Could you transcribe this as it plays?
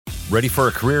Ready for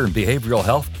a career in behavioral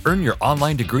health? Earn your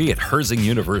online degree at Herzing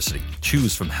University.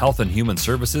 Choose from health and human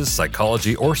services,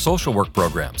 psychology, or social work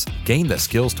programs. Gain the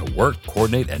skills to work,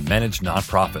 coordinate, and manage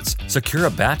nonprofits. Secure a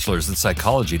bachelor's in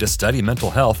psychology to study mental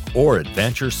health or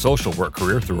advance your social work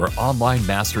career through our online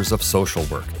Masters of Social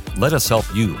Work. Let us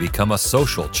help you become a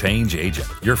social change agent.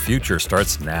 Your future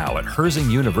starts now at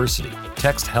Herzing University.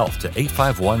 Text HEALTH to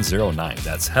 85109.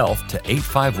 That's HEALTH to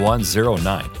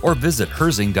 85109. Or visit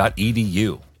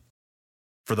herzing.edu.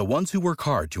 For the ones who work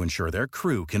hard to ensure their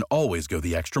crew can always go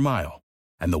the extra mile,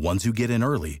 and the ones who get in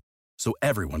early so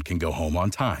everyone can go home on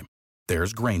time,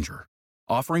 there's Grainger,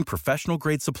 offering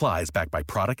professional-grade supplies backed by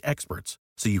product experts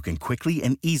so you can quickly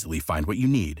and easily find what you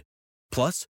need.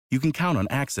 Plus, you can count on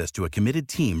access to a committed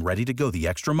team ready to go the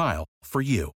extra mile for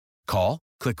you. Call,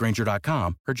 click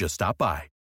Grainger.com, or just stop by.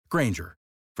 Grainger,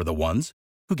 for the ones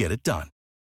who get it done.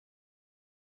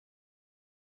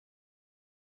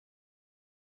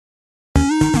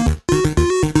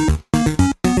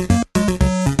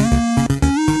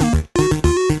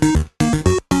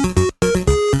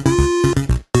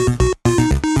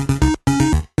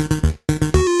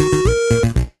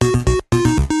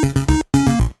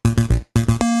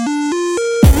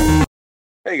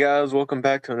 Hey guys, welcome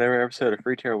back to another episode of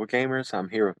Free Terrible Gamers. I'm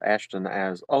here with Ashton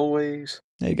as always.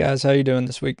 Hey guys, how you doing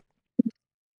this week?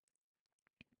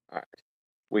 All right.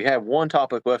 We have one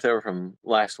topic left over from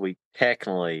last week,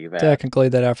 technically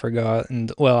that I forgot, and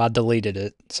well, I deleted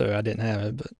it, so I didn't have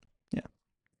it, but yeah.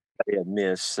 I had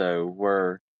missed,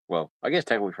 so I guess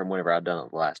technically from whenever I'd done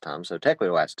it last time, so technically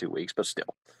the last 2 weeks, but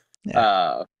still.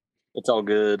 Yeah. It's all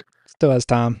good. Still has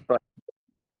time. But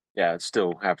yeah, it's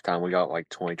still half time. We got like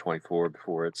 2024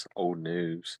 before it's old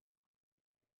news.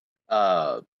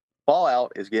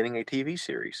 Fallout is getting a TV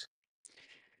series.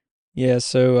 Yeah,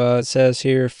 so it says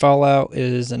here, Fallout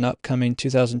is an upcoming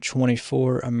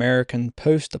 2024 American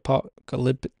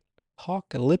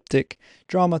post-apocalyptic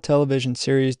drama television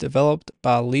series developed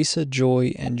by Lisa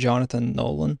Joy and Jonathan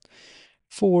Nolan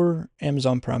for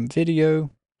Amazon Prime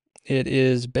Video. It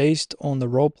is based on the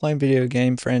role-playing video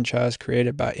game franchise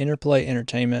created by Interplay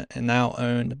Entertainment and now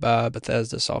owned by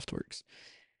Bethesda Softworks.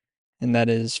 And that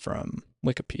is from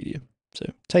Wikipedia.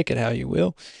 So take it how you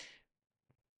will.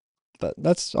 But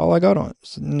that's all I got on it.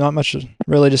 So not much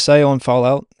really to say on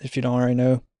Fallout. If you don't already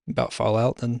know about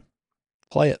Fallout, then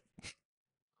play it.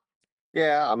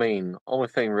 Yeah, I mean, only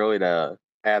thing really to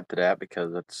add to that,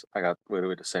 because I got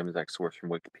literally the same exact source from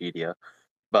Wikipedia.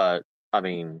 But I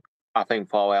mean, I think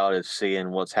Fallout is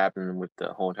seeing what's happening with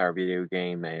the whole entire video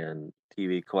game and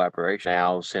TV collaboration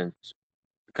now, since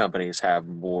companies have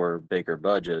more bigger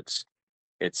budgets.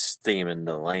 It's theming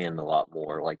the land a lot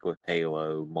more, like with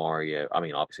Halo, Mario. I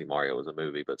mean, obviously Mario was a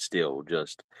movie, but still,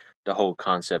 just the whole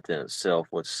concept in itself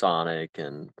with Sonic,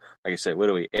 and like I said,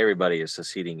 literally everybody is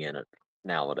succeeding in it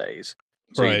nowadays.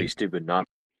 So you'd be stupid not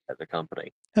at the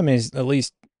company. I mean, at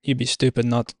least you'd be stupid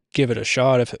not to give it a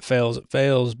shot. If it fails, it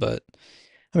fails. But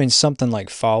I mean, something like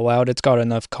Fallout, it's got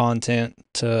enough content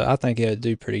to, I think it'd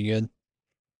do pretty good.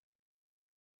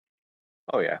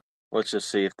 Oh yeah, let's just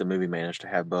see if the movie managed to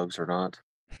have bugs or not.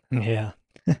 Yeah.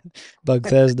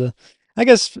 Bethesda. I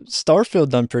guess Starfield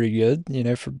done pretty good,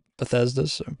 for Bethesda,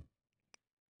 so.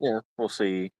 Yeah, we'll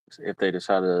see if they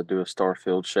decide to do a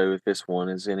Starfield show, if this one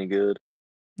is any good.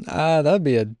 That'd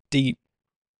be a deep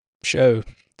show.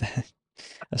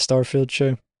 A Starfield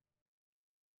show.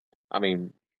 I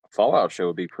mean, Fallout show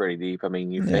would be pretty deep. I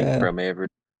mean, you think from every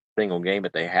single game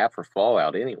that they have for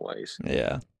Fallout anyways.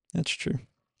 Yeah, that's true.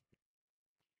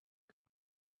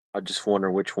 I just wonder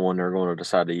which one they're going to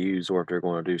decide to use, or if they're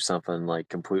going to do something like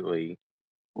completely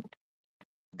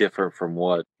different from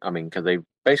because they've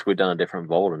basically done a different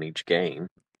vault in each game.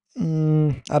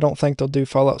 I don't think they'll do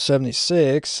Fallout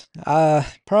 76.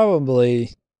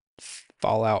 Probably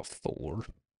Fallout 4.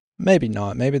 Maybe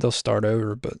not. Maybe they'll start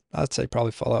over, but I'd say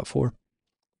probably Fallout 4.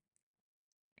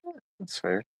 That's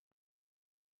fair.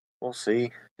 We'll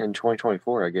see in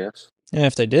 2024, I guess. And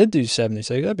if they did do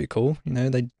 76, that'd be cool.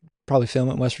 They'd probably film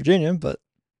it in West Virginia, but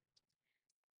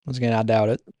once again, I doubt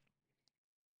it.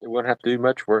 They wouldn't have to do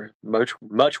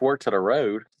much work to the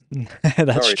road.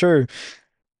 That's true.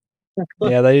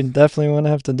 Yeah, they definitely wouldn't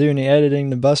have to do any editing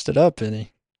to bust it up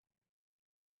any.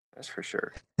 That's for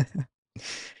sure.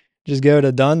 Just go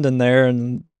to Dundon there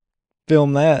and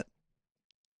film that.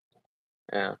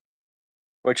 Yeah.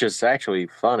 Which is actually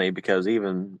funny, because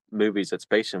even movies that's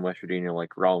based in West Virginia,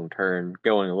 like Wrong Turn,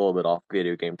 going a little bit off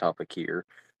video game topic here,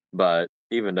 but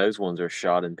even those ones are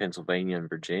shot in Pennsylvania and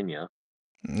Virginia.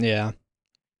 Yeah.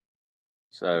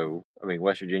 So, I mean,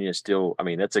 West Virginia is still, I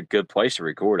mean, that's a good place to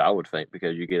record, I would think,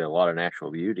 because you get a lot of natural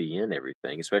beauty in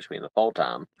everything, especially in the fall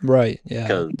time, Right. Yeah.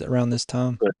 because Around this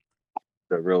time.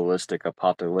 the realistic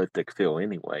apocalyptic feel,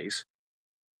 anyways.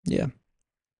 Yeah.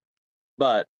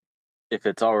 But if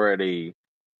it's already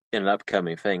an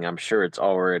upcoming thing, I'm sure it's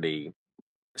already,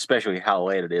 especially how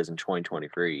late it is in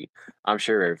 2023, I'm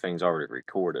sure everything's already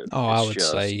recorded. Oh, I It's would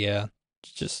say, just yeah.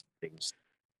 It's just, things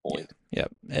yeah. point,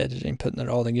 Yep. Editing, putting it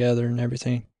all together and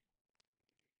everything.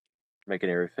 making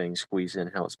everything squeeze in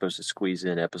how it's supposed to squeeze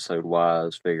in episode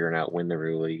wise, figuring out when to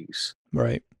release.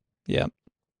 Right. Yeah.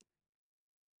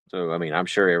 So, I mean, I'm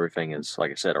sure everything is,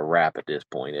 like I said, a wrap at this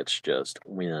point. It's just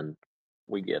when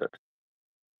we get it.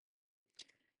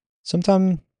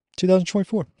 Sometime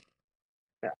 2024.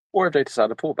 Yeah. Or if they decide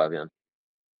to pull by then,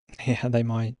 Yeah, they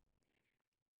might.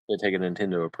 they take a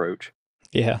Nintendo approach.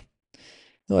 Yeah.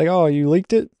 They're like, oh, you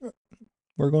leaked it?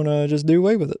 We're going to just do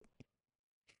away with it.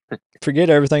 Forget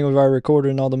everything we've already recorded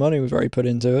and all the money we've already put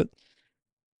into it.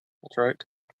 That's right.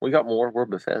 We got more. We're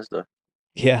Bethesda.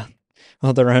 Yeah.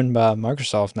 Well, they're owned by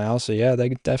Microsoft now, so yeah, they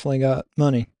definitely got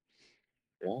money.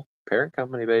 Yeah. Parent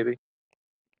company, baby.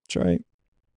 That's right.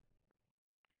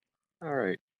 All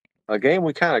right. A game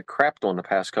we kind of crapped on the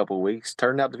past couple of weeks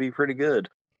turned out to be pretty good.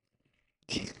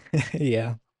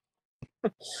 Yeah.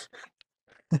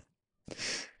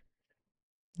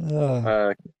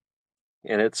 And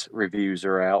its reviews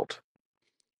are out.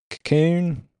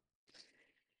 Cocoon.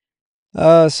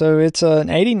 So it's an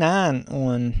 89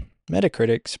 on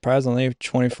Metacritic, surprisingly,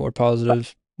 24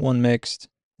 positive, 1 mixed,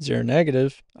 0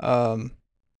 negative.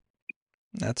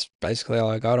 That's basically all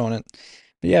I got on it.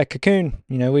 But yeah, Cocoon,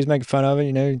 we was making fun of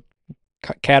it,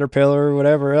 Caterpillar or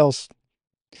whatever else.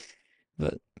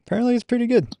 But apparently it's pretty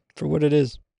good for what it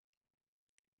is.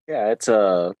 Yeah, it's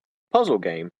a puzzle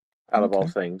game out of all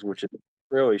Okay. things, which is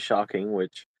really shocking,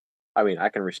 which, I mean, I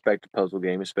can respect a puzzle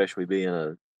game, especially being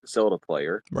a Zelda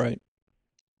player. Right.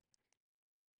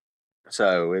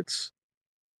 So it's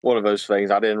one of those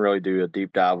things. I didn't really do a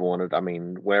deep dive on it. I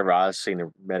mean, whenever I seen a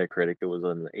Metacritic, it was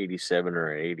an 87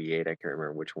 or an 88. I can't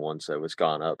remember which one. So it's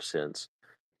gone up since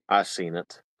I seen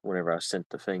it whenever I sent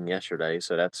the thing yesterday.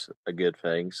 So that's a good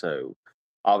thing. So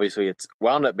obviously it's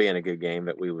wound up being a good game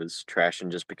that we was trashing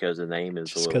just because the name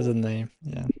is a Just because little. of the name.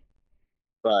 Yeah.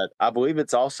 But I believe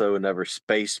it's also another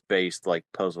space-based like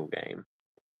puzzle game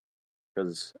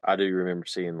because I do remember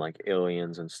seeing like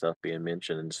aliens and stuff being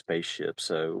mentioned in spaceships.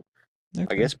 So I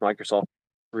Okay. guess Microsoft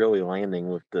really landing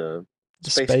with the The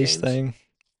space space games. thing.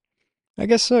 I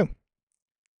guess so.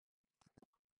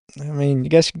 I mean, I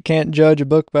guess you can't judge a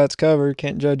book by its cover,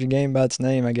 can't judge a game by its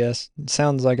name, I guess. It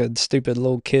sounds like a stupid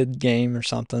little kid game or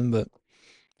something, but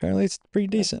apparently it's pretty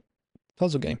decent.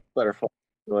 Puzzle game. Butterfly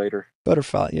later.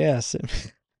 Butterfly, yes.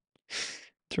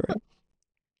 That's right.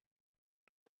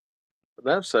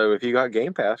 No, so if you got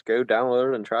Game Pass, go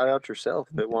download it and try it out yourself.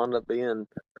 If it wound up being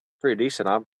pretty decent,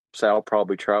 I'd say I'll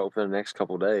probably try it within the next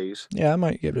couple of days. Yeah, I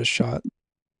might give it a shot.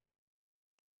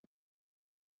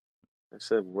 I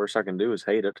said, worst I can do is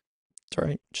hate it. That's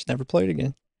right. Just never played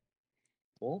again.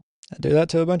 Well, I do that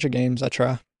to a bunch of games I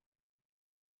try.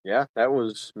 yeah, that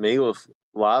was me with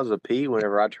Liza P.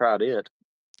 Whenever I tried it,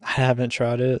 I haven't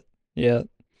tried it yet.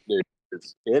 dude,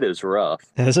 it is rough.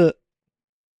 Is it?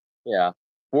 Yeah.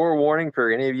 Forewarning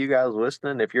for any of you guys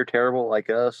listening: if you're terrible like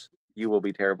us, you will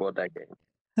be terrible at that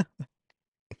game.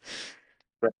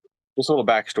 But just a little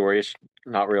backstory. It's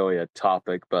not really a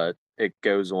topic, but it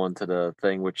goes on to the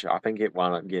thing which I think it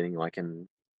wound up getting like in.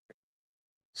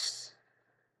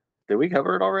 Did we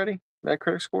cover it already? That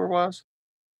critic score wise?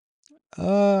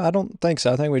 I don't think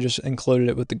so. I think we just included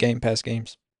it with the Game Pass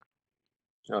games.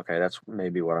 Okay, that's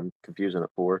maybe what I'm confusing it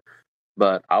for.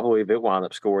 But I believe it wound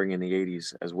up scoring in the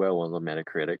 80s as well on the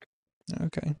Metacritic.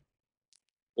 Okay.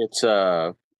 It's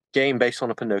a game based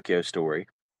on a Pinocchio story.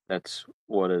 That's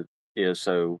what it is.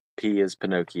 So P is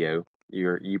Pinocchio.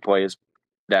 You play as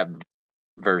that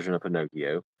version of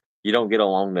Pinocchio. You don't get a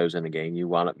long nose in the game. You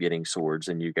wind up getting swords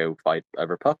and you go fight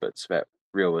other puppets that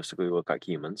realistically look like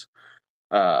humans.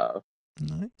 Uh,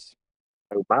 Nice.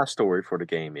 so my story for the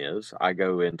game is I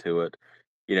go into it,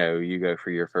 you go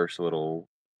for your first little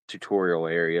tutorial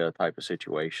area type of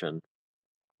situation.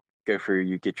 Go through,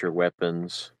 you get your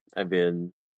weapons, and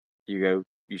then you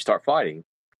start fighting.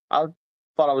 I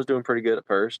thought I was doing pretty good at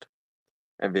first,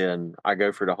 and then I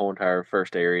go through the whole entire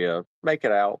first area, make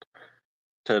it out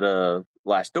to the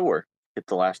last door. Hit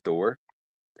the last door,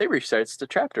 it resets the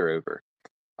chapter over.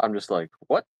 I'm just like,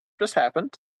 what just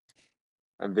happened?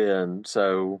 And then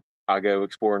so I go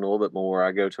exploring a little bit more.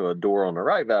 I go to a door on the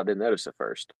right that I didn't notice at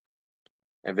first.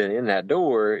 And then in that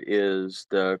door is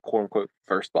the quote unquote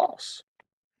first boss.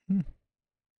 Hmm.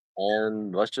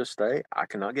 and let's just say I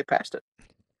cannot get past it.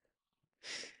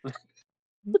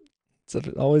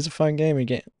 Always a fun game. You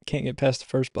can't get past the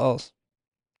first boss.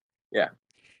 Yeah.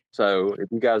 So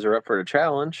if you guys are up for the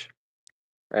challenge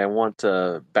and want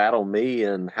to battle me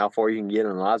and how far you can get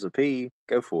in Lies of P,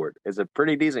 go for it. It's a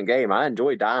pretty decent game. I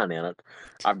enjoy dying in it.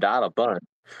 I've died a bunch,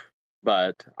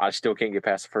 but I still can't get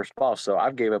past the first boss, so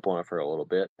I've gave up on it for a little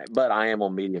bit. But I am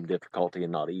on medium difficulty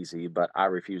and not easy, but I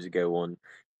refuse to go on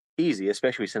easy,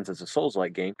 especially since it's a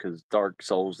Souls-like game, because Dark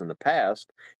Souls in the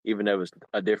past, even though it was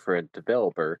a different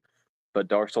developer, but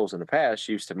Dark Souls in the past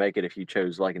used to make it if you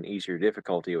chose like an easier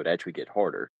difficulty, it would actually get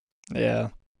harder. Yeah.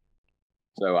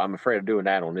 So I'm afraid of doing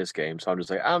that on this game. So I'm just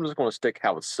like, I'm just going to stick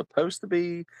how it's supposed to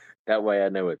be. That way I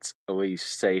know it's at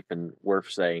least safe and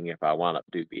worth saying if I wind up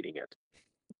beating it.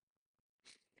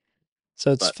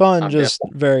 So it's But fun, I'm just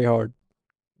definitely, very hard.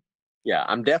 yeah,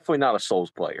 I'm definitely not a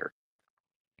Souls player.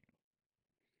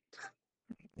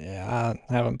 Yeah,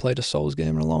 I haven't played a Souls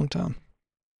game in a long time.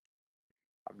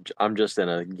 I'm just in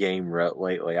a game rut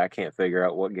lately. I can't figure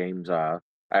out what games I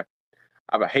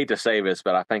hate to say this,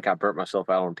 but I think I burnt myself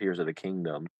out on Tears of the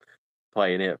Kingdom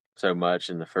playing it so much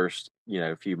in the first,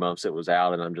 few months it was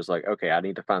out, and I'm just like, okay, I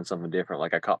need to find something different.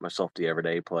 Like I caught myself the other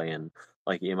day playing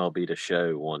like MLB The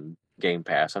Show on Game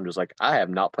Pass. I'm just like, I have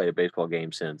not played a baseball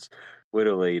game since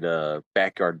literally the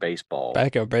backyard baseball.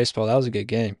 Backyard baseball, that was a good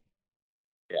game.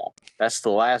 Yeah, that's the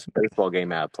last baseball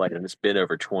game I played, and it's been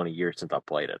over 20 years since I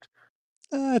played it.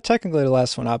 Technically, the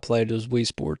last one I played was Wii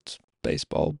Sports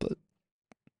Baseball, but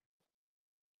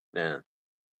Yeah,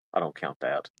 I don't count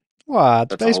that. why? It's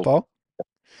That's a whole. baseball.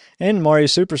 And Mario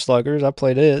Super Sluggers, I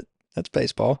played it. That's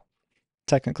baseball,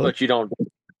 technically. But you don't. I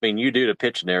mean, you do the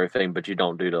pitch and everything, but you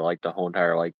don't do the whole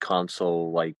entire like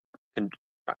console con,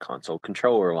 not console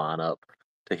controller lineup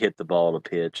to hit the ball to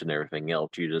pitch and everything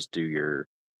else. You just do your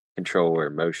controller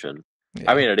motion. I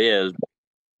Yeah. mean, it is.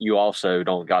 You also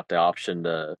don't got the option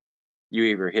to you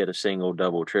either hit a single,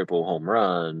 double, triple, home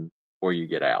run, or you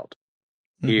get out.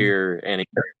 Hmm. Here and in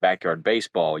backyard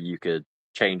baseball, you could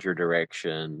change your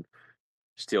direction,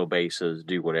 steal bases,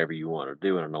 do whatever you want to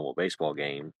do in a normal baseball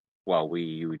game. While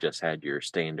you just had your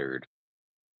standard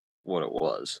what it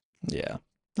was. Yeah.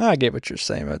 I get what you're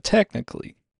saying, but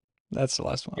technically, that's the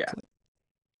last one I Yeah, played.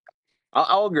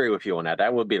 I'll agree with you on that.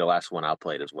 That would be the last one I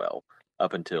played as well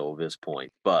up until this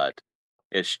point, but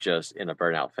it's just in a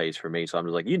burnout phase for me. So I'm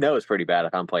just like, it's pretty bad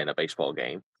if I'm playing a baseball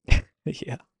game,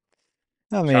 Yeah.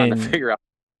 I trying to mean, figure out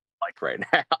like right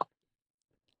now.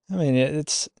 I mean,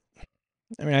 it's.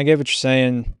 I mean, I get what you're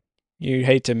saying. You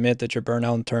hate to admit that you're burnt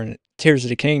out and turn Tears of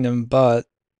the Kingdom, but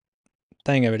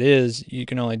thing of it is, you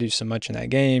can only do so much in that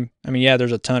game. I mean, yeah,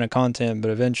 there's a ton of content,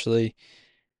 but eventually,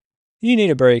 you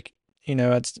need a break.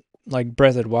 It's like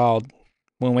Breath of the Wild.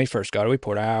 When we first got it, we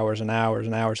poured hours and hours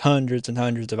and hours, hundreds and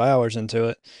hundreds of hours into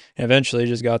it. And eventually, it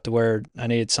just got to where I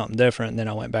needed something different, and then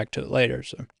I went back to it later.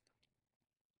 So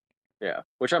Yeah,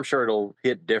 which I'm sure it'll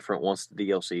hit different once the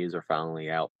DLCs are finally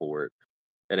out for it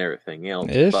and everything else.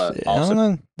 if But I also, don't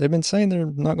know, they've been saying they're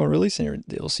not going to release any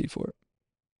DLC for it.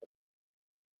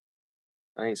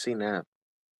 I ain't seen that.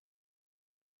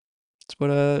 It's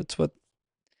what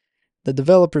the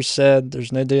developers said.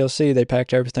 There's no DLC. They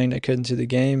packed everything they could into the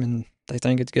game, and they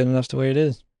think it's good enough the way it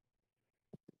is.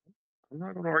 I'm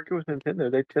not going to argue with Nintendo.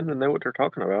 They tend to know what they're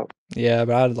talking about. Yeah,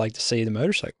 but I'd like to see the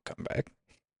motorcycle come back.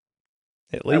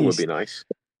 At That would be least. nice.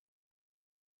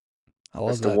 I That's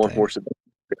love the that one thing. horse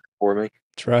for me.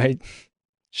 That's right.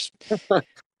 Just,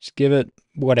 just give it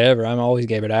whatever. I always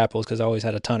gave it apples because I always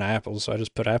had a ton of apples, so I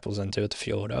just put apples into it to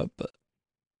fuel it up. But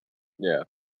Yeah.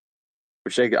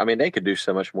 Which they could do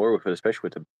so much more with it, especially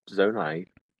with the Zonai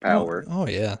oh, power. oh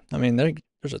yeah. I mean,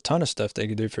 there's a ton of stuff they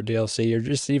could do for DLC, or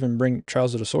just even bring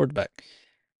Trials of the Sword back.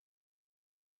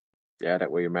 Yeah,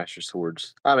 that way your Master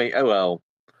Swords. I mean, oh well,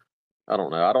 I don't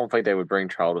know. I don't think they would bring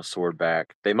Trial of Sword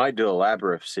back. They might do a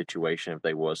Labyrinth situation if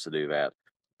they was to do that,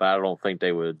 but I don't think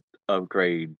they would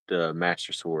upgrade the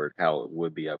Master Sword how it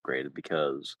would be upgraded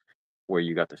because where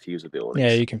you got the fuse Yeah,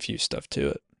 abilities. you can fuse stuff to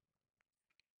it.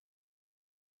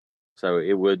 So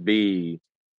it would be,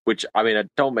 which I mean, it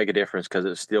don't make a difference because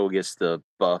it still gets the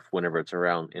buff whenever it's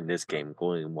around in this game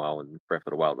Gloom, while in Breath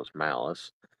of the Wild was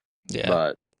Malice. Yeah,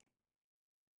 But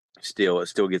still, it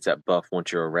still gets that buff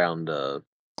once you're around bad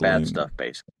Gloom. stuff,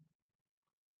 basically.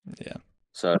 Yeah,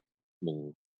 So, I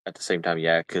mean, at the same time,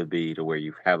 yeah, it could be to where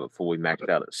you have it fully maxed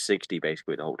out at 60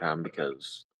 basically the whole time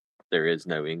because there is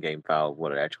no in-game file of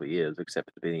what it actually is, except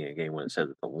at the beginning of the game when it says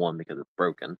it's a 1 because it's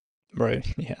broken. right.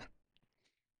 Yeah,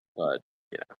 But,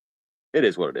 it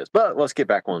is what it is. But let's get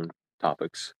back on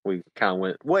topics. We kind of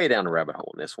went way down the rabbit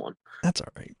hole in this one. that's all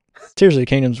right. Tears of the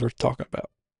Kingdom's worth talking about.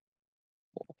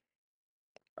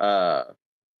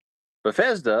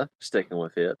 Bethesda, sticking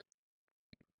with it,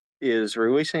 is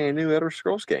releasing a new Elder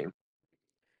Scrolls game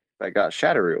that got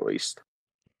shadow released.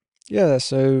 Yeah,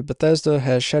 so Bethesda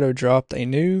has shadow dropped a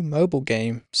new mobile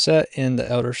game set in the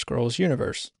Elder Scrolls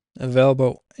universe,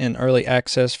 available in early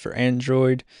access for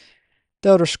Android. The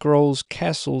Elder Scrolls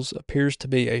Castles appears to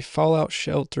be a Fallout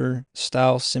Shelter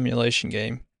style simulation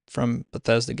game from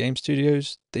Bethesda Game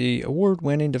Studios, the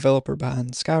award-winning developer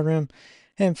behind Skyrim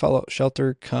and Fallout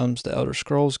Shelter. Comes the Elder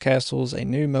Scrolls Castles, a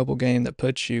new mobile game that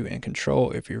puts you in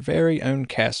control of your very own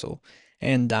castle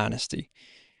and dynasty.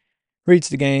 Reads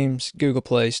the game's Google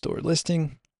Play Store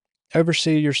listing.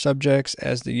 Oversee your subjects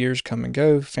as the years come and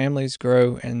go, families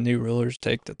grow, and new rulers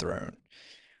take the throne.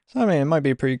 So, I mean, it might be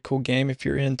a pretty cool game if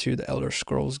you're into the Elder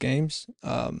Scrolls games.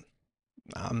 I'm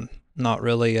not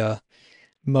really a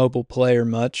mobile player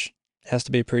much. It has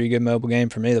to be a pretty good mobile game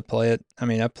for me to play it. I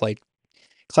mean, I've played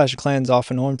Clash of Clans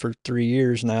off and on for 3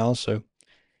 years now, so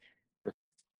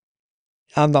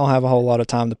I don't have a whole lot of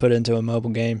time to put into a mobile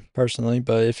game personally.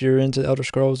 But if you're into Elder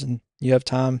Scrolls and you have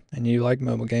time and you like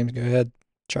mobile games, go ahead,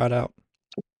 try it out.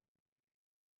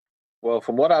 Well,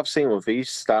 from what I've seen with these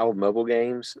style of mobile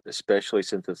games, especially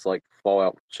since it's like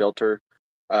Fallout Shelter,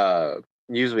 uh,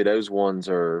 usually those ones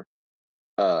are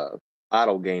uh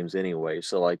idle games anyway.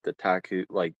 So like the Tycoon,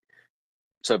 like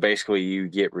so basically you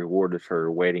get rewarded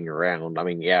for waiting around. I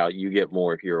mean, yeah, you get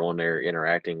more if you're on there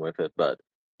interacting with it, but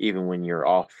even when you're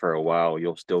off for a while,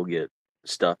 you'll still get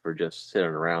stuff for just sitting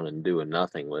around and doing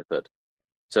nothing with it.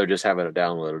 So just having it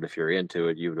downloaded, if you're into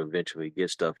it, you would eventually get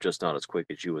stuff, just not as quick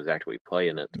as you was actually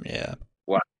playing it. Yeah.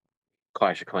 Well,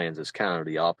 Clash of Clans is kind of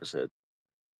the opposite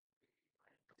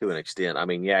to an extent. I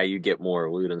mean, yeah, you get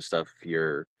more loot and stuff if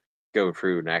you're going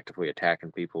through and actively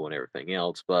attacking people and everything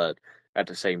else, but at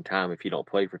the same time, if you don't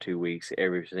play for 2 weeks,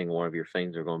 every single one of your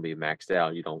things are going to be maxed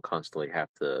out. You don't constantly have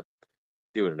to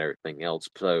do it and everything else.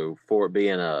 So for it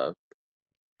being a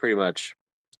pretty much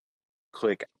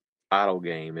click idle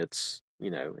game, it's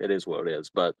it is what it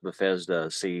is. But Bethesda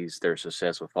sees their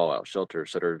success with Fallout Shelter,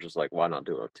 so they're just like, why not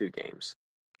do it with 2 games?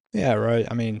 Yeah, right.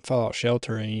 I mean, Fallout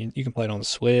Shelter, and you can play it on the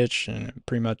Switch and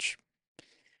pretty much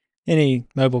any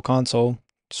mobile console.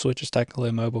 Switch is technically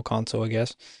a mobile console, I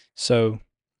guess. So,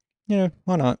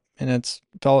 why not? And it's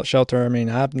Fallout Shelter. I mean,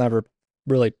 I've never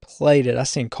really played it. I've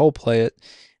seen Cole play it,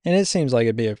 and it seems like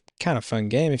it'd be a kind of fun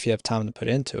game if you have time to put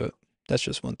into it. That's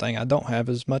just one thing I don't have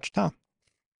as much time.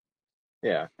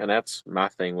 Yeah, and that's my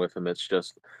thing with them. It's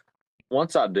just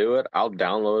once I do it, I'll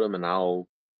download them and I'll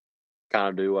kind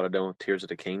of do what I've done with Tears of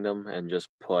the Kingdom and just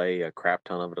play a crap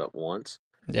ton of it at once.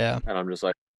 Yeah, And I'm just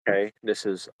like, okay, this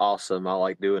is awesome. I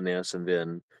like doing this, and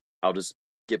then I'll just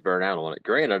get burnt out on it.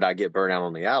 Granted, I get burnt out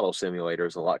on the idle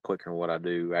simulators a lot quicker than what I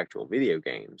do actual video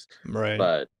games, right.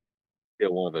 but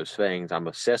still one of those things. I'm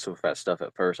obsessed with that stuff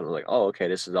at first. I'm like, oh, okay,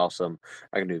 this is awesome.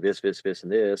 I can do this,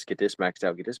 and this. Get this maxed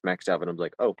out. Get this maxed out. And I'm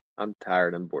like, oh, I'm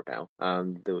tired. I'm bored now.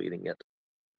 I'm deleting it.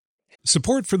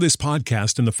 Support for this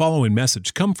podcast and the following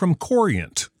message come from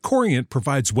Corient. Corient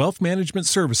provides wealth management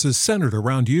services centered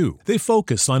around you. They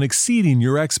focus on exceeding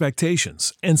your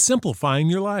expectations and simplifying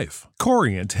your life.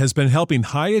 Corient has been helping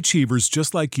high achievers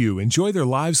just like you enjoy their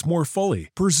lives more fully,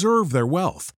 preserve their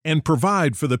wealth, and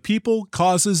provide for the people,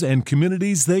 causes, and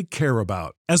communities they care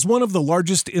about. As one of the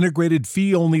largest integrated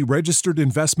fee-only registered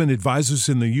investment advisors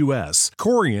in the U.S.,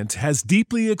 Corient has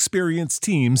deeply experienced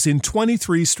teams in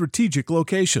 23 strategic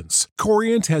locations.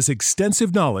 Corient has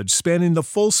extensive knowledge spanning the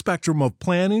full spectrum of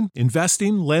planning,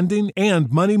 investing, lending,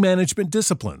 and money management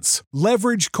disciplines.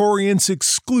 Leverage Corient's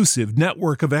exclusive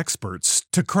network of experts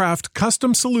to craft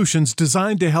custom solutions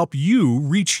designed to help you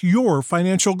reach your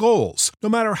financial goals, no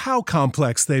matter how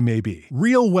complex they may be.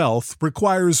 Real wealth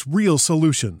requires real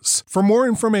solutions. For more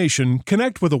information,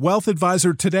 connect with a wealth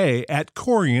advisor today at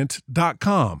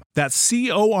Corient.com. That's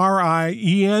Corient.com.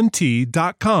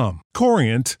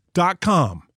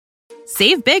 Corient.com.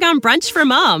 Save big on brunch for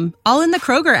mom, all in the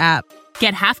Kroger app.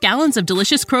 Get half gallons of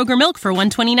delicious Kroger milk for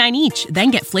 $1.29 each.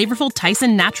 Then get flavorful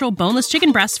Tyson natural boneless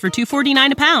chicken breasts for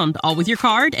 $2.49 a pound, all with your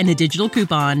card and a digital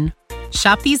coupon.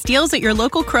 Shop these deals at your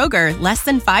local Kroger, less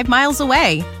than 5 miles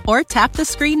away. Or tap the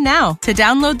screen now to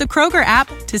download the Kroger app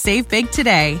to save big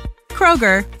today.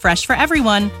 Kroger, fresh for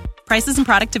everyone. Prices and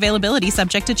product availability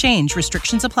subject to change.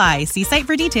 Restrictions apply. See site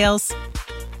for details.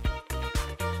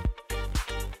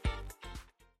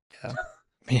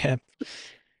 Yeah.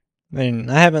 I mean,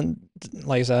 I haven't,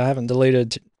 like I said, I haven't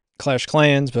deleted Clash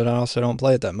Clans, but I also don't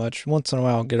play it that much. Once in a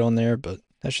while I'll get on there, but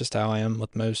that's just how I am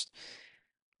with most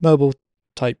mobile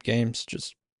type games.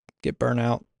 Just get burnt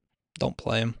out, don't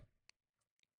play them.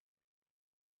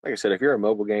 like I said, if you're a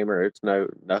mobile gamer, it's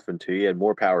nothing to you, and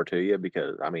more power to you.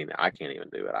 Because I mean, I can't even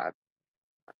do it.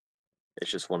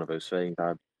 It's just one of those things.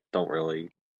 I don't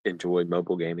really enjoy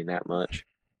mobile gaming that much.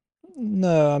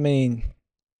 No, I mean,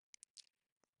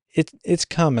 it's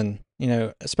coming,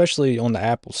 especially on the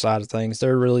Apple side of things.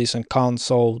 They're releasing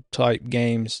console type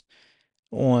games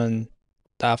on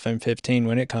the iPhone 15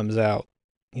 when it comes out,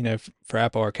 for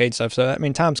Apple Arcade stuff. So, I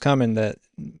mean, time's coming that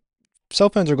cell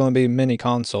phones are going to be mini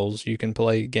consoles. You can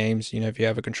play games, if you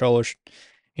have a controller,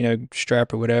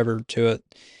 strap or whatever to it.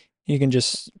 You can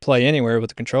just play anywhere with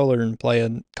the controller and play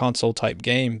a console type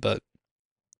game, but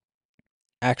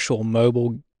actual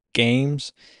mobile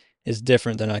games is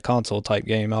different than a console type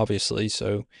game, obviously.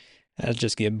 So I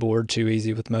just get bored too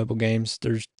easy with mobile games.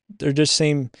 They just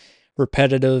seem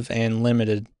repetitive and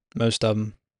limited, most of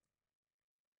them.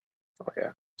 Oh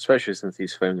yeah, especially since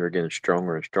these phones are getting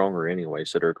stronger and stronger anyway,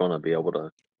 so they're going to be able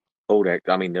to hold.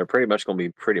 I mean, they're pretty much going to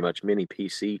be pretty much mini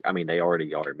PC. I mean, they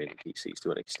already are mini PCs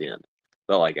to an extent,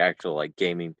 but like actual like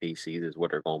gaming PCs is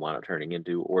what they're going to wind up turning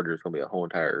into, or there's going to be a whole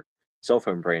entire cell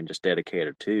phone brand just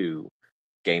dedicated to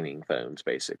gaming phones,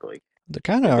 basically. There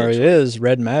kind of already Eventually, is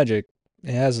Red Magic.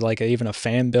 It has like even a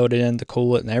fan built in to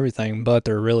cool it and everything, but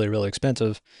they're really, really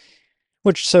expensive.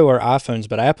 Which so are iPhones,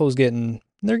 but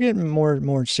they're getting more and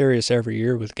more serious every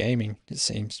year with gaming, it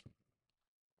seems.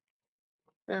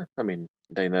 yeah. I mean,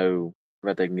 they know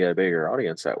that they can get a bigger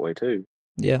audience that way too.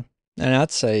 Yeah. And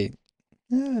I'd say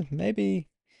maybe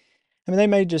I mean they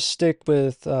may just stick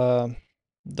with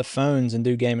the phones and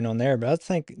do gaming on there, but I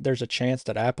think there's a chance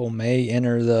that Apple may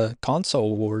enter the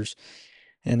console wars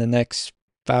in the next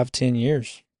 5, 10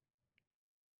 years.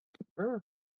 Huh.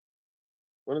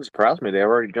 Wouldn't surprise me. They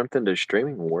already jumped into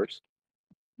streaming wars.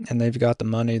 And they've got the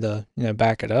money to,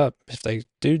 back it up if they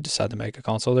do decide to make a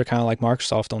console. They're kind of like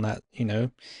Microsoft on that,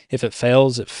 If it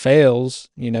fails, it fails,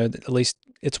 at least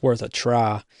it's worth a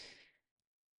try.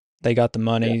 They got the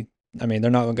Yeah, money. I mean,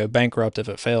 they're not going to go bankrupt if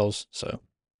it fails. So,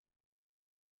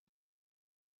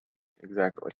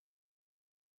 exactly.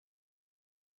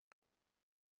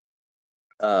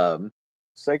 Um,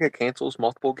 Sega cancels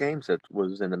multiple games that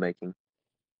was in the making.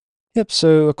 yep.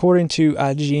 So, according to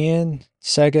IGN,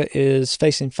 Sega is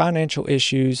facing financial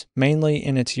issues mainly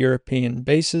in its European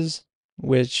bases,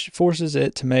 which forces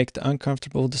it to make the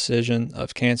uncomfortable decision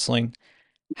of canceling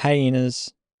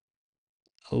Hyenas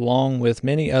along with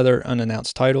many other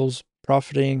unannounced titles.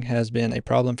 Profiting has been a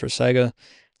problem for Sega,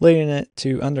 leading it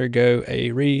to undergo a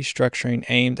restructuring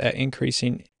aimed at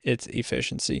increasing its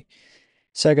efficiency.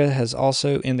 Sega has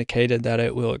also indicated that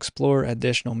it will explore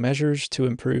additional measures to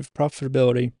improve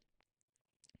profitability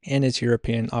in its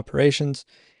European operations,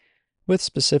 with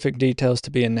specific details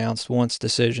to be announced once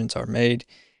decisions are made.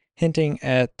 Hinting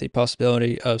at the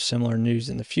possibility of similar news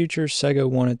in the future, Sega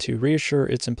wanted to reassure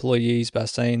its employees by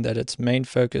saying that its main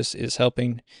focus is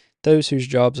helping those whose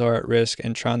jobs are at risk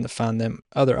and trying to find them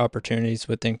other opportunities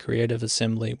within creative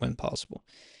assembly when possible.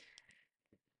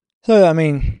 So, I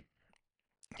mean,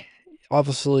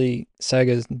 obviously,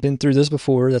 Sega's been through this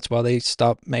before. That's why they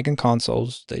stopped making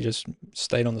consoles. They just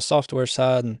stayed on the software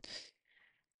side, and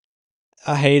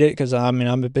I hate it because I mean,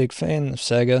 I'm a big fan of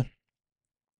Sega,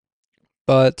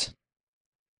 but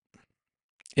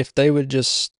if they would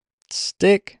just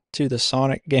stick to the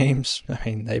Sonic games, I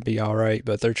mean, they'd be all right.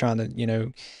 But they're trying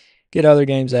to, get other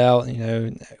games out,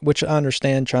 which I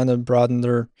understand, trying to broaden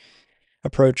their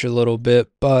approach a little bit.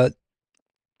 But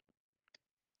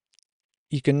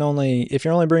if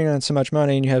you're only bringing in so much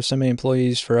money and you have so many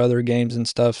employees for other games and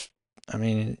stuff, I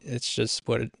mean, it's just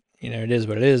it is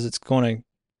what it is.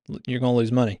 You're going to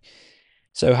lose money.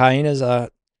 So Hyenas,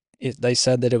 they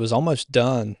said that it was almost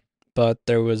done, but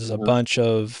there was a Hmm. bunch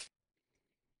of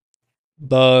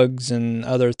bugs and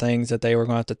other things that they were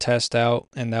going to have to test out,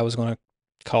 and that was going to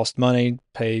cost money,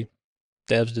 pay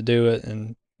devs to do it,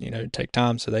 and take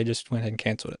time. So they just went ahead and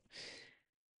canceled it.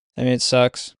 I mean, it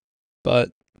sucks,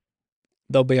 but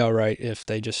they'll be all right if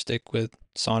they just stick with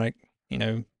Sonic.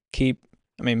 Keep.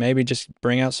 I mean, maybe just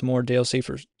bring out some more DLC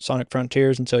for Sonic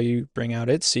Frontiers until you bring out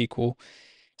its sequel.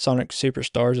 Sonic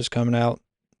Superstars is coming out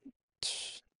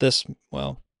this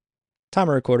time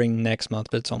of recording next month,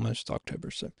 but it's almost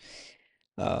October, so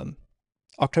um,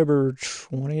 October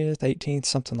 20th, 18th,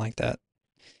 something like that.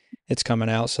 It's coming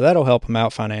out, so that'll help them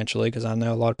out financially because I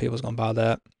know a lot of people's gonna buy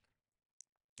that.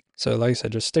 So, like I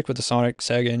said, just stick with the Sonic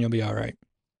Sega and you'll be all right.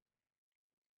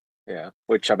 Yeah,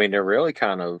 which I mean, they're really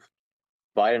kind of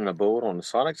biting the bullet on the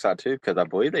Sonic side too, because I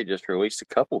believe they just released a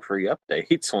couple free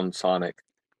updates on Sonic.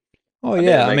 Oh I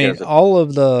didn't yeah, I make it mean, as a. all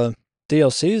of the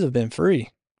DLCs have been free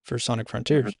for Sonic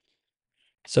Mhm. Frontiers.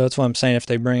 So that's what I'm saying. If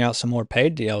they bring out some more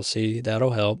paid DLC,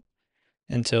 that'll help.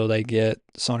 until they get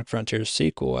Sonic Frontiers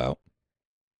sequel out.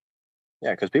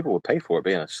 Yeah, because people would pay for it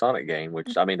being a Sonic game,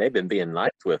 which, I mean, they've been being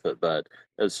nice with it, but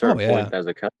at a certain point as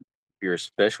a company, you're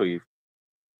especially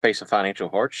face a financial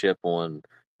hardship on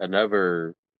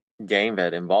another game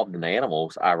that involved in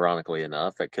animals, ironically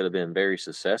enough, that could have been very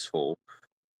successful.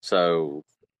 So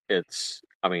it's,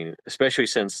 I mean, especially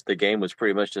since the game was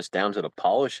pretty much just down to the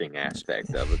polishing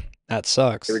aspect of it. That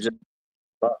sucks. They were just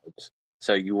bugs.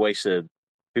 So you wasted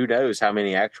who knows how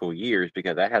many actual years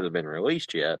because that hasn't been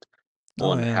released yet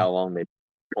on how long they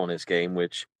on this game,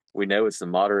 which we know it's the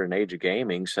modern age of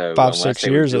gaming. So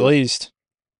 5-6 years at least.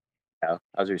 Yeah,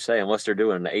 as we say, unless they're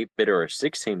doing an 8-bit or a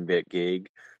 16-bit gig,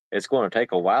 it's going to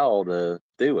take a while to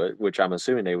do it. Which I'm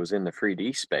assuming they was in the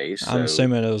 3D space. I'm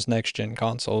assuming it was next gen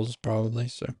consoles probably.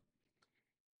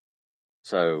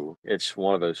 So it's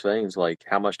one of those things. Like,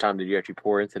 how much time did you actually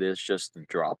pour into this just to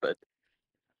drop it?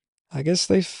 I guess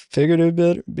they figured it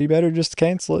would be better just to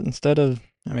cancel it instead of.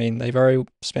 I mean, they've already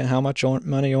spent how much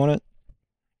money on it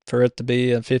for it to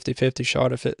be a 50-50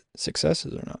 shot if it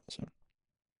successes or not. So.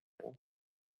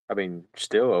 I mean,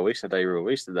 still, at least if they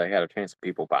released it, they had a chance of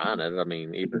people buying it. I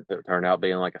mean, even if it turned out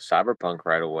being like a Cyberpunk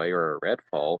right away or a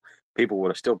Redfall, people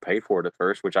would have still paid for it at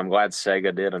first, which I'm glad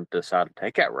Sega didn't decide to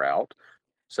take that route.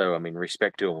 So, I mean,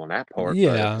 respect to them on that part.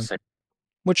 Yeah,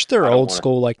 which they're old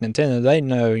school like Nintendo. They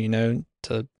know,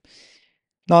 to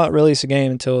not release a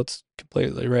game until it's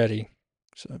completely ready.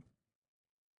 So.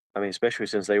 I mean, especially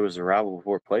since they was a rival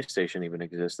before PlayStation even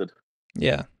existed.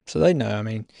 Yeah, so they know. I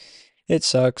mean, it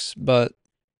sucks, but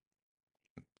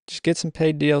just get some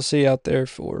paid DLC out there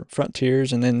for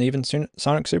Frontiers, and then even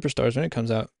Sonic Superstars when it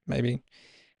comes out, maybe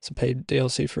some paid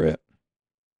DLC for it.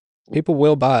 People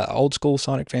will buy it. Old school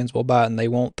Sonic fans will buy it, and they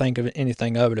won't think of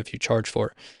anything of it if you charge for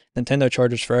it. Nintendo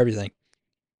charges for everything.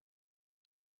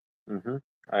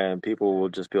 And people will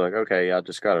just be like, okay, I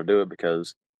just got to do it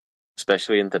because,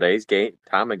 especially in today's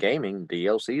time of gaming,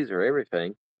 DLCs are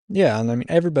everything. Yeah, and I mean,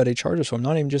 everybody charges for them,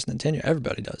 not even just Nintendo.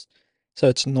 Everybody does. So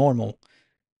it's normal.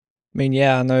 I mean,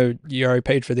 yeah, I know you already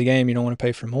paid for the game. You don't want to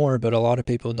pay for more, but a lot of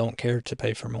people don't care to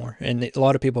pay for more. And a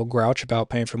lot of people grouch about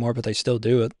paying for more, but they still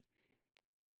do it.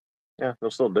 Yeah,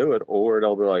 they'll still do it. Or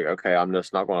they'll be like, okay, I'm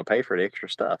just not going to pay for the extra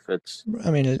stuff. It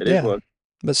is what.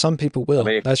 But some people will.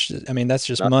 That's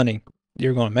just money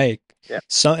you're going to make. Yeah.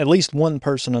 At least one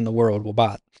person in the world will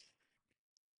buy it.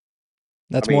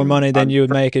 That's more money than you would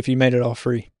make if you made it all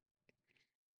free.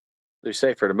 They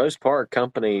say for the most part,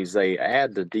 companies, they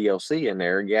add the DLC in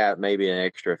there. Yeah, maybe an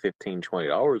extra $15,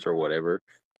 $20 or whatever,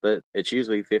 but it's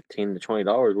usually $15 to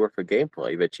 $20 worth of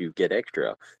gameplay that you get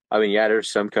extra. I mean, yeah, there's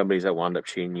some companies that wind up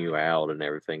cheating you out and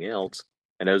everything else,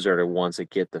 and those are the ones that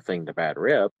get the thing to bad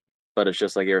rep, but it's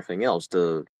just like everything else.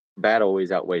 The bad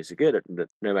always outweighs the good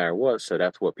no matter what, so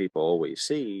that's what people always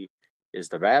see is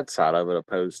the bad side of it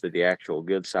opposed to the actual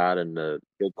good side and the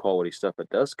good quality stuff that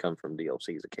does come from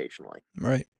DLCs occasionally.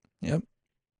 Right. Yep.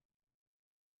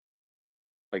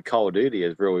 Like Call of Duty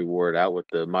is really wore out with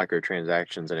the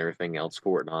microtransactions and everything else,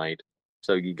 Fortnite.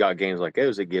 So you got games like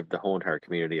those that give the whole entire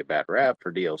community a bad rap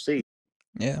for DLC.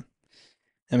 Yeah.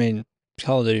 I mean,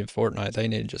 Call of Duty and Fortnite, they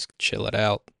need to just chill it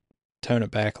out, tone it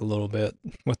back a little bit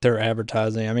with their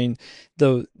advertising. I mean,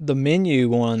 the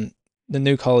menu on the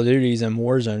new Call of Duties and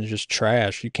Warzone is just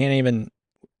trash. You can't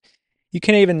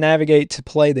even navigate to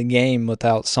play the game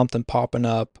without something popping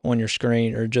up on your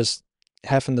screen or just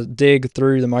having to dig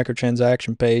through the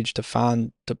microtransaction page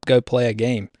to go play a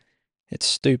game. It's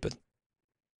stupid.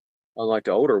 Unlike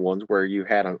the older ones where you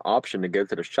had an option to go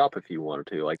to the shop if you wanted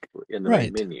to, like in the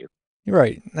main menu. You're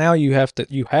right. Now you have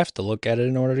to look at it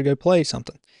in order to go play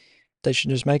something. They should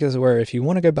just make us aware if you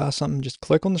want to go buy something, just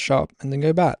click on the shop and then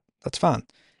go buy it. That's fine.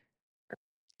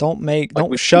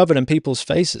 Don't shove it in people's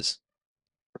faces.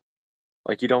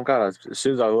 Like you don't gotta, as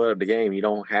soon as I load up the game, you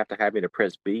don't have to have me to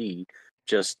press B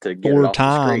just to get 4 it off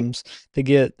times the screen. To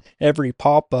get every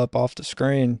pop-up off the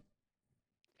screen.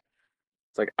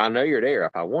 It's like, I know you're there.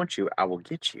 If I want you, I will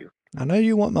get you. I know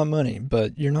you want my money,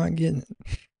 but you're not getting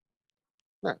it.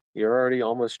 No, you're already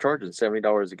almost charging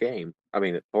 $70 a game. I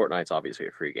mean, Fortnite's obviously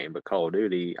a free game, but Call of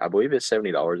Duty, I believe it's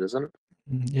 $70, isn't it?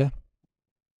 Yeah.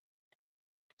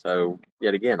 So,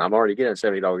 yet again, I'm already getting a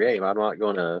 $70 game. I'm not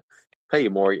going to pay you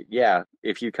more. Yeah,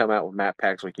 if you come out with map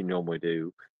packs like you normally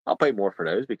do, I'll pay more for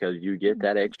those because you get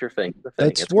that extra thing.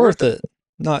 It's worth it.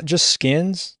 Not just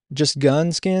skins, just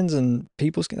gun skins and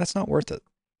people skins. That's not worth it.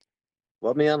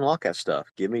 Let me unlock that stuff.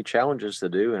 Give me challenges to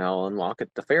do, and I'll unlock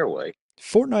it the fair way.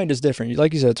 Fortnite is different.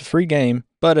 Like you said, it's a free game,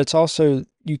 but it's also,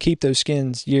 you keep those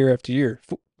skins year after year.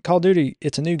 Call of Duty,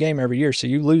 it's a new game every year, so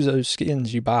you lose those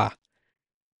skins you buy.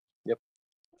 Yep.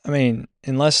 I mean,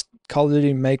 unless Call of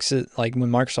Duty makes it like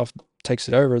when Microsoft takes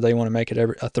it over, they want to make it a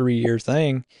 3-year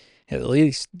thing. At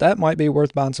least that might be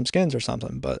worth buying some skins or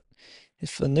something. But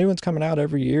if a new one's coming out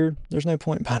every year, there's no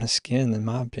point in buying a skin, in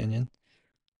my opinion.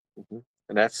 Mm-hmm.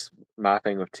 And that's my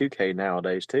thing with 2K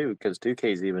nowadays too, because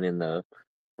 2K is even in the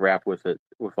wrap with it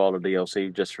with all the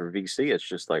DLC just for VC. It's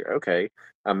just like, okay,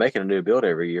 I'm making a new build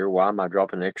every year. Why am I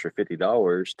dropping an extra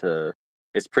 $50 to?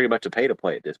 It's pretty much a pay to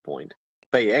play at this point.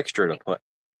 Pay extra to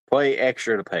play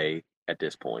extra to pay at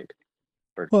this point.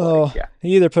 Well, yeah.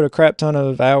 You either put a crap ton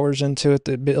of hours into it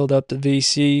to build up the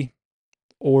VC,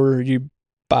 or you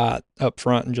buy it up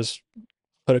front and just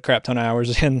put a crap ton of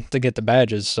hours in to get the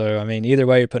badges. So, I mean, either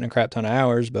way, you're putting a crap ton of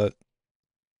hours, but...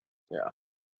 Yeah.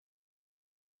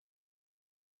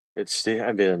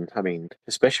 I mean,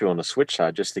 especially on the Switch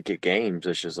side, just to get games,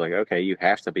 it's just like, okay, you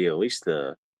have to be at least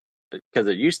because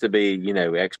it used to be,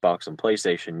 Xbox and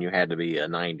PlayStation, you had to be a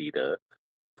 90 to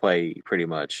play pretty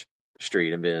much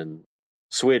Street, and then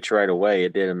Switch right away.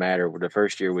 It didn't matter. The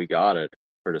first year we got it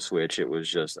for the Switch, it was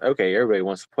just, okay, everybody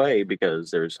wants to play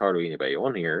because there's hardly anybody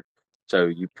on here. So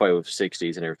you play with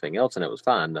 60s and everything else, and it was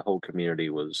fine. The whole community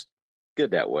was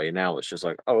good that way. Now it's just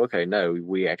like, oh, okay, no,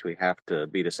 we actually have to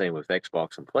be the same with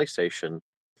Xbox and PlayStation,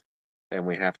 and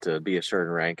we have to be a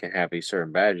certain rank and have these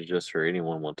certain badges just for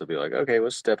anyone want to be like, okay,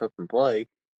 let's step up and play.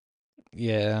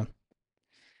 Yeah.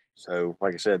 So,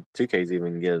 like I said, 2K's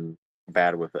even getting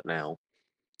bad with it now.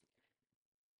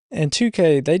 And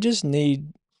 2K, they just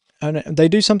need... they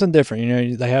do something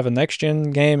different. They have a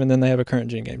next-gen game and then they have a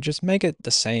current-gen game. Just make it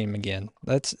the same again.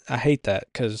 I hate that,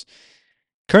 because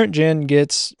current-gen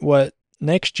gets what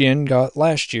next-gen got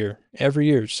last year, every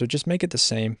year. So just make it the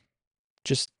same.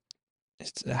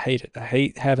 I hate it. I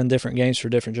hate having different games for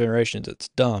different generations. It's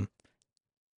dumb.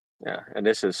 Yeah, and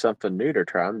this is something new they're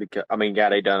trying, because, I mean, yeah,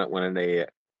 they done it when the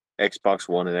Xbox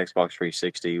One and Xbox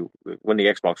 360, when the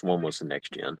Xbox One was the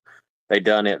next-gen. They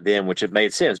done it then, which it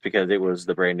made sense because it was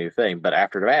the brand new thing. But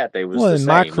after that, they was the same.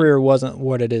 My career wasn't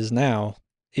what it is now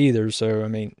either. So, I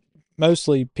mean,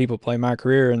 mostly people play My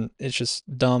Career, and it's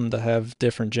just dumb to have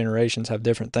different generations have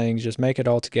different things. Just make it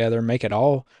all together. Make it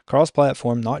all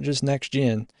cross-platform, not just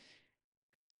next-gen.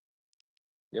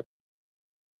 Yep.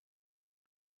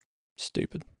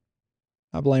 Stupid.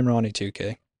 I blame Ronnie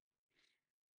 2K.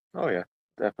 Oh, yeah,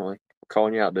 definitely. I'm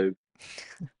calling you out, dude.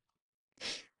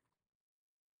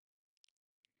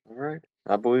 All right.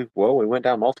 I believe, well, we went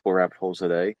down multiple rabbit holes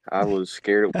today. I was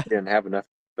scared we didn't have enough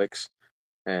topics,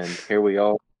 and here we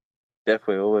are,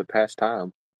 definitely a little bit past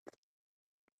time.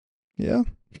 Yeah.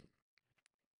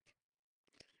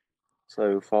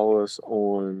 So follow us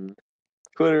on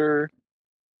Twitter,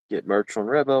 get merch on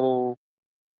Redbubble.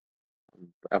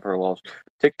 I've lost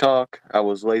TikTok. I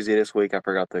was lazy this week. I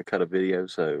forgot to cut a video,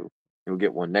 so you'll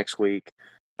get one next week.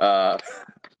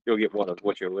 You'll get one of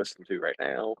what you're listening to right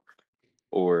now.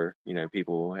 Or,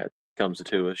 people that comes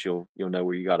to us, you'll know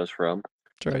where you got us from.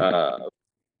 That's right.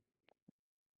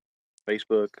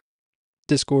 Facebook,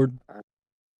 Discord.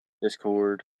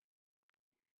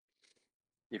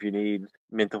 If you need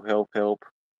mental health help,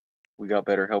 we got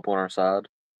BetterHelp on our side,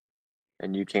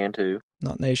 and you can too.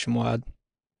 Not nationwide.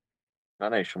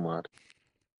 Not nationwide.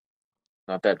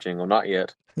 Not that jingle, not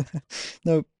yet.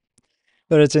 Nope.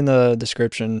 But it's in the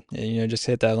description. Just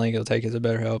hit that link. It'll take you to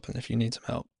BetterHelp, and if you need some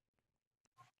help.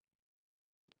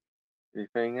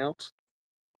 Anything else?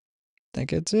 I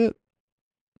think that's it.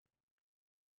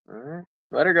 All right.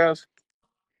 Later, guys.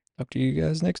 Talk to you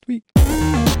guys next week.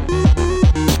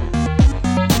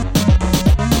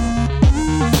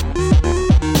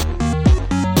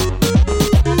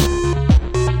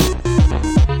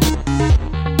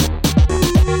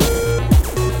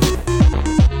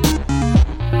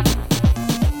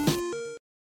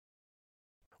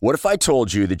 What if I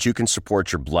told you that you can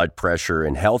support your blood pressure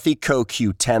and healthy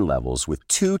CoQ10 levels with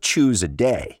 2 chews a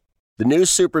day? The new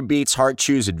Super Beats Heart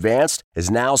Chews Advanced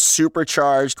is now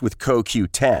supercharged with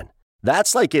CoQ10.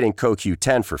 That's like getting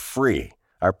CoQ10 for free.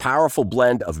 Our powerful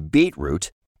blend of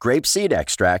beetroot, grapeseed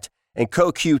extract, and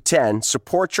CoQ10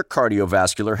 supports your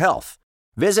cardiovascular health.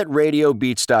 Visit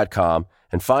radiobeats.com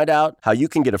and find out how you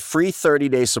can get a free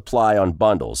 30-day supply on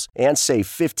bundles and save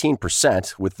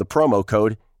 15% with the promo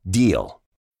code DEAL.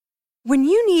 When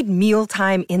you need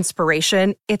mealtime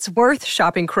inspiration, it's worth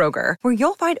shopping Kroger, where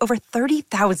you'll find over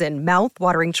 30,000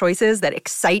 mouth-watering choices that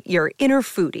excite your inner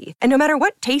foodie. And no matter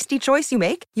what tasty choice you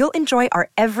make, you'll enjoy our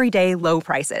everyday low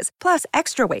prices, plus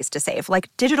extra ways to save,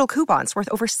 like digital coupons worth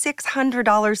over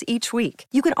 $600 each week.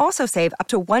 You can also save up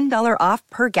to $1 off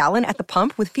per gallon at the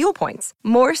pump with fuel points.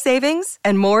 More savings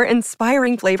and more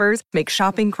inspiring flavors make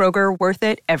shopping Kroger worth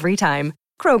it every time.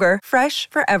 Kroger, fresh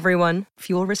for everyone.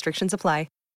 Fuel restrictions apply.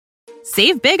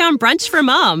 Save big on brunch for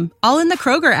mom, all in the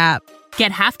Kroger app.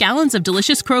 Get half gallons of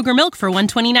delicious Kroger milk for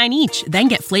 $1.29 each. Then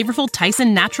get flavorful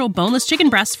Tyson natural boneless chicken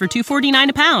breasts for $2.49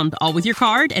 a pound, all with your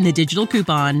card and a digital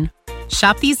coupon.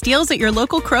 Shop these deals at your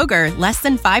local Kroger, less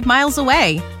than 5 miles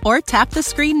away. Or tap the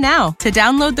screen now to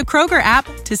download the Kroger app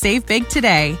to save big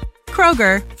today.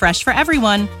 Kroger, fresh for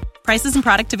everyone. Prices and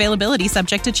product availability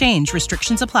subject to change.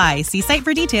 Restrictions apply. See site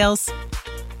for details.